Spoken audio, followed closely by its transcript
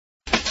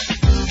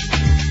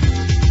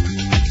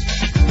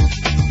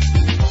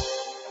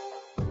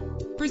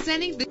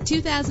Presenting the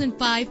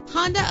 2005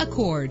 Honda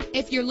Accord.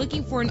 If you're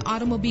looking for an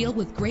automobile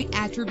with great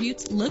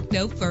attributes, look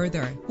no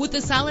further. With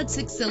a solid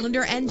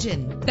 6-cylinder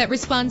engine that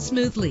responds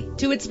smoothly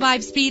to its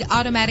 5-speed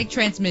automatic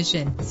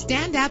transmission.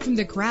 Stand out from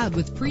the crowd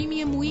with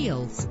premium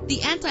wheels.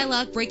 The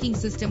anti-lock braking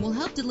system will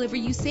help deliver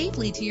you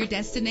safely to your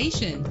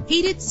destination.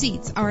 Heated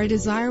seats are a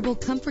desirable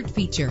comfort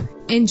feature.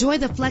 Enjoy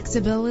the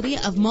flexibility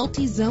of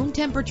multi-zone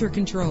temperature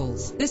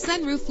controls. The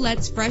sunroof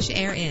lets fresh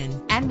air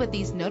in. And with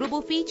these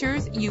notable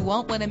features, you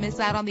won't want to miss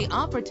out on the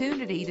opportunity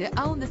to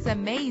own this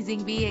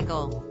amazing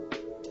vehicle.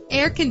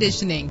 Air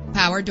conditioning,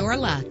 power door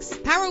locks,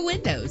 power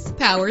windows,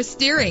 power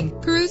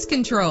steering, cruise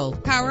control,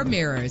 power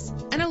mirrors,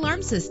 an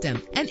alarm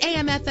system, an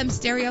AM/FM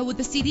stereo with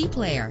a CD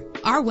player.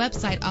 Our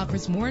website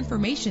offers more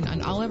information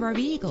on all of our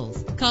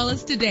vehicles. Call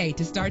us today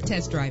to start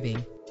test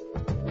driving.